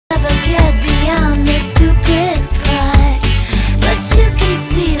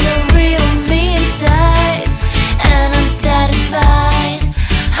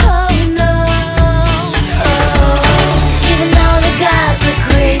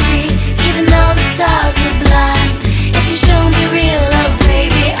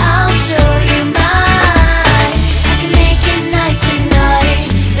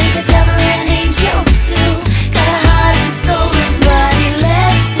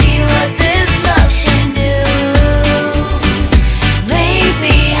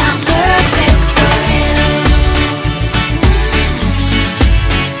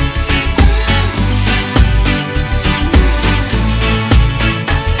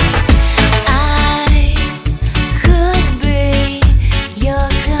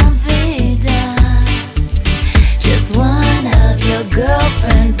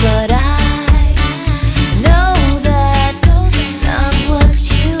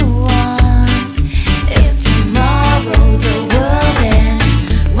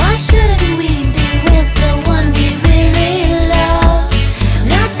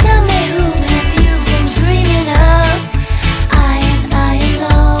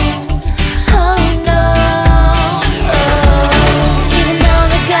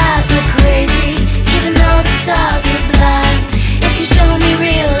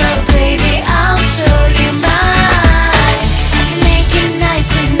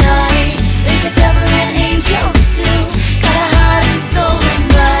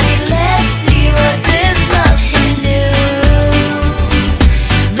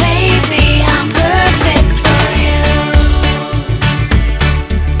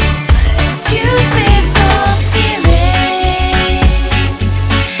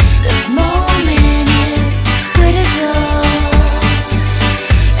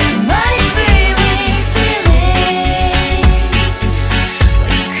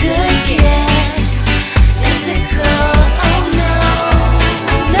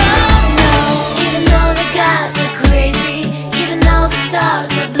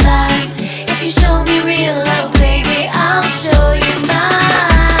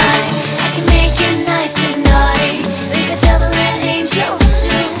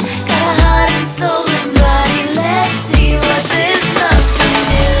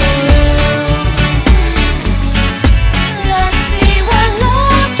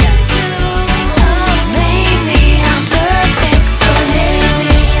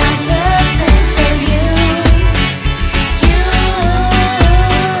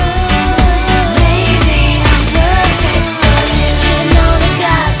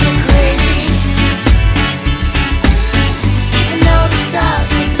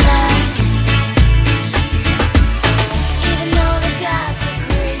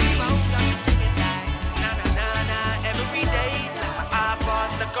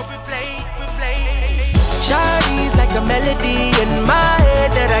go replay. Shawty's like a melody in my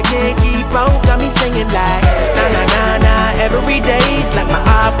head that I can't keep out. Got me singing like na na na na every day's like my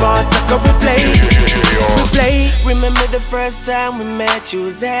iPod stuck on replay. Remember the first time we met? You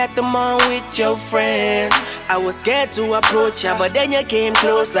was at the mall with your friend. I was scared to approach ya, but then you came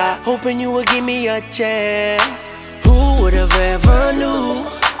closer, hoping you would give me a chance. Who would have ever knew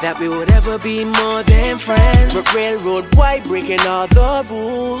that we would ever be more than friends? But railroad white, breaking all the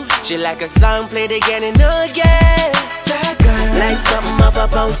rules. She like a song played again and again. That girl, like something off a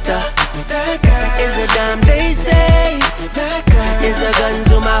poster. That girl is a dime, they say. That girl is a gun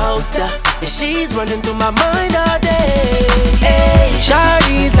to my holster, and she's running through my mind all day. Hey,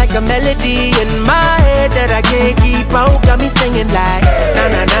 Shawty's like a melody in my head that I can't keep out. Got me singing like na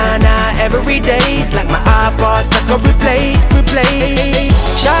na na na every day's like my iPod stuck on replay.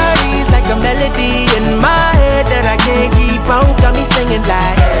 Shawty's like a melody in my head that I can't keep out. Got me singing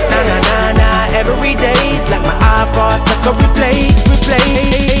like na na na na every day's like my iPod stuck on replay.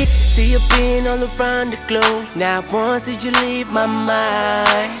 See you being all around the globe. Not once did you leave my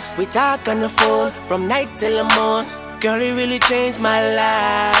mind. We talk on the phone from night till the morning. Girl, it really changed my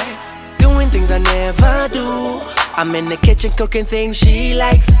life. Doing things I never do. I'm in the kitchen cooking things she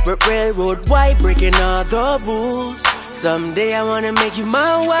likes. Railroad white, breaking all the rules. Someday I wanna make you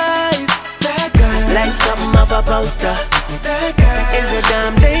my wife. That girl, like something off a poster. That girl is a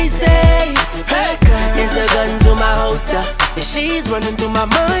dime, they say. That girl is a gun to my holster, and she's running through my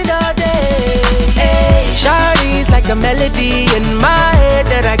mind all day. Hey, Shawty's like a melody in my head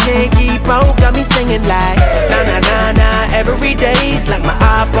that I can't keep out. Got me singing like na na na na every day's like my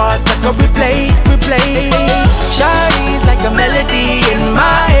iPod stuck on replay. Shawty's like a melody in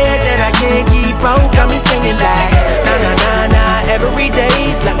my head that I can't keep out. Got me singing like na na na na every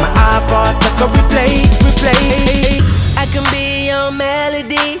day's like my iPod stuck on replay. I can be your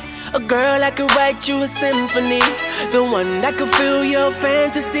melody, a girl I could write you a symphony, the one that could fill your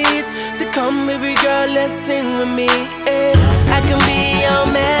fantasies. So come baby girl, let's sing with me. I can be your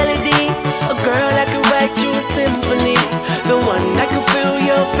melody, a girl I could write you a symphony, the one that could fill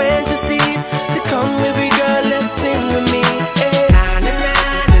your fantasies. So come baby girl, let's sing with me.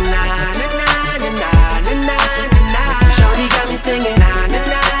 Shawty got me singing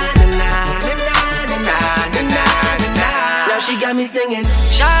she got me singing.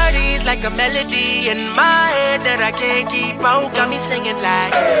 Shawty's like a melody in my head that I can't keep out. Got me singing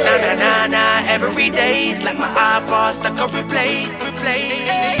like na na na na every day's like my iPod stuck on replay.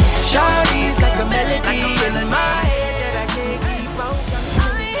 Shawty's like a melody in my head that I can't keep out. I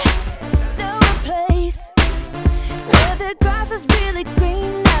know a place where the grass is really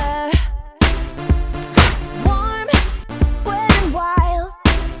greener, warm, wet and wild.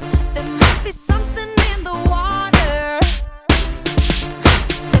 There must be something in the water.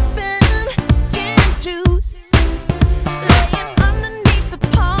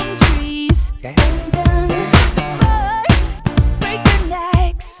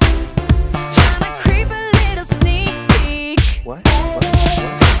 What?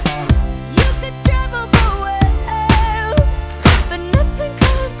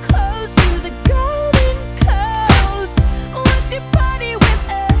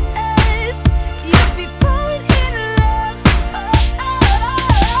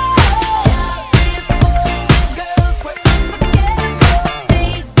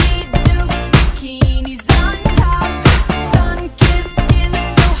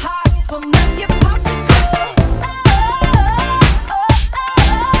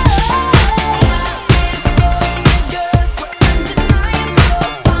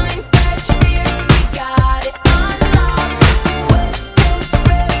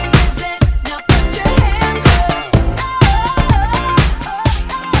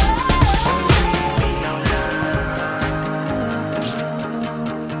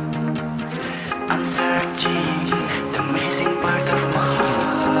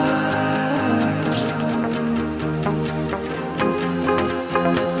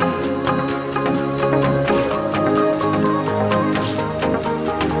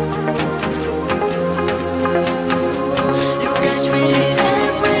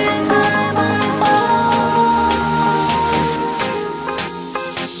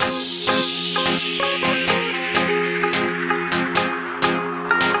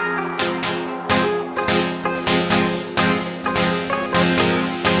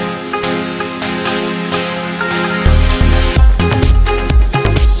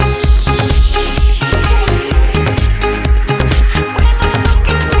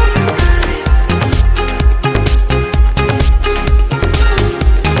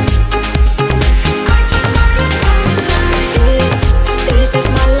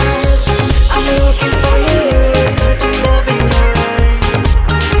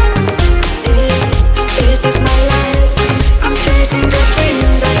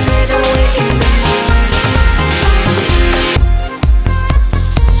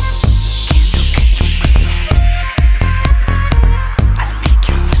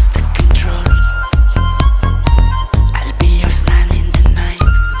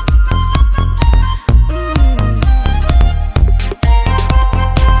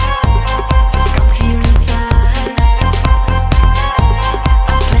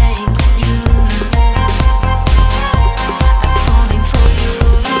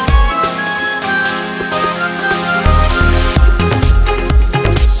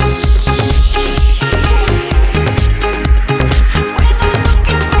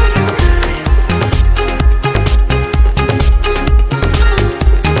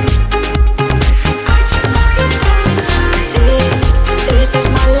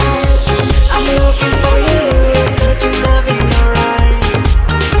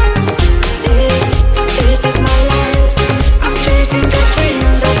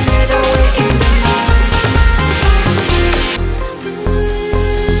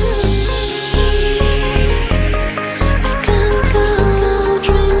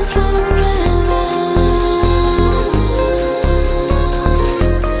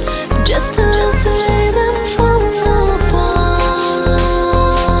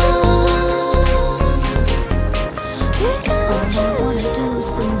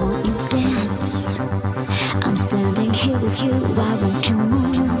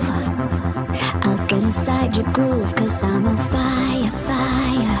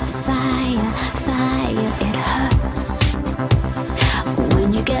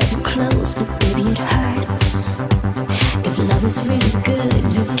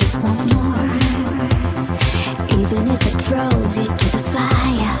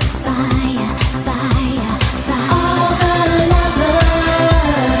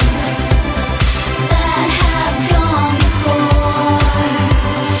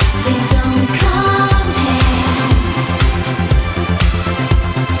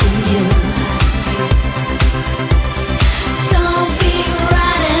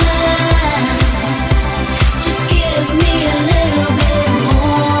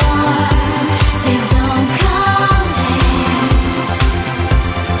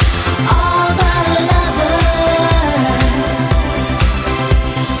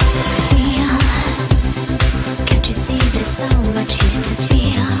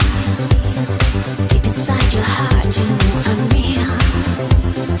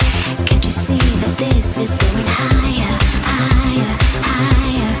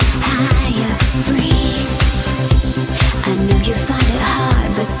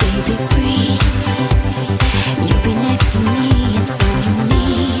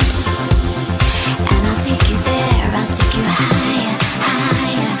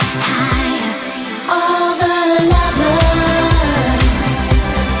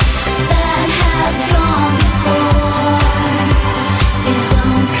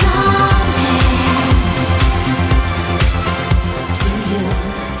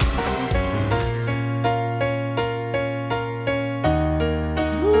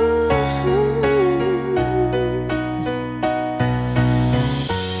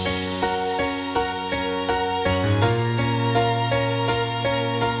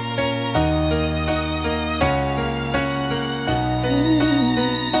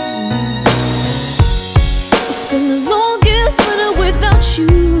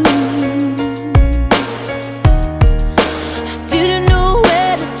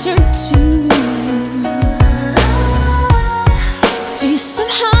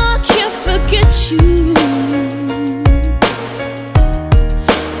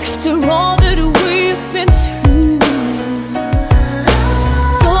 I've been through.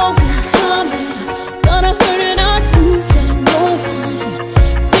 Going, coming, thought I heard it on you. Said no one,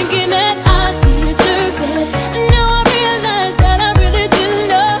 thinking that I deserve it. Now I realize that I really didn't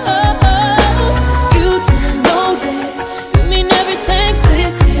know. You didn't know this. You mean everything,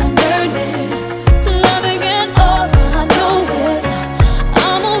 quickly I'm learning to love again. All I know is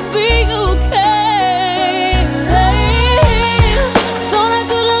I'ma be okay. Thought I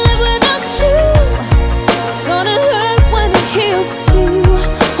couldn't live without you. It's gonna hurt when it heals too.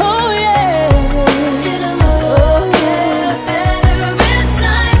 Oh yeah. It'll get better in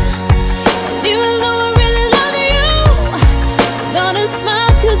time. And even though I really love you, I'm gonna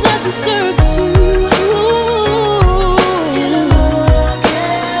smile 'cause I deserve to. It'll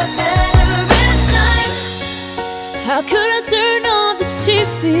get better in time. How could I turn on the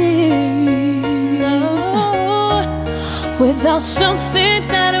TV without something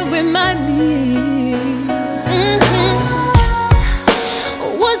that'll remind me?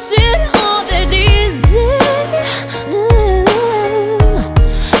 Was it all that easy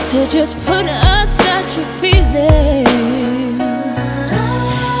to just put aside your feelings?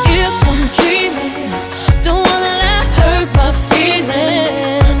 If I'm dreaming, don't wanna let hurt my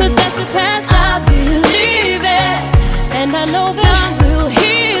feelings, but that's the path I believe in, and I know that time will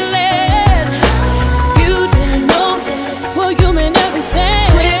heal it. If you didn't know that, well, you mean everything.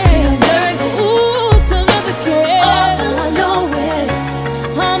 Quickly I'm learning, ooh, to love again. All I know is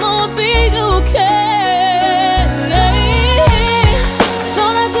I'ma be okay.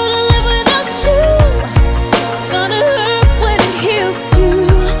 Thought I couldn't live without you. It's gonna hurt when it heals too.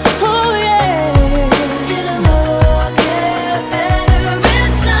 Oh yeah. It'll get better in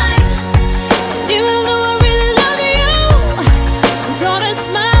time. And even though I really love you, I'm gonna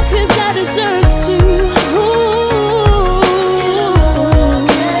smile 'cause I deserve to. It'll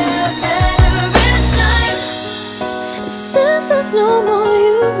get better in time. Since there's no more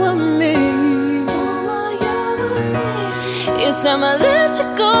you and me, it's time I let you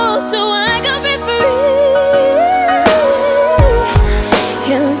go so I can be free.